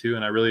and stuff too.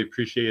 And I really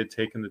appreciated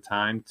taking the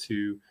time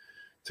to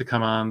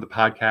come on the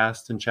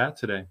podcast and chat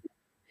today.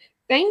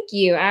 Thank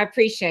you. I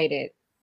appreciate it.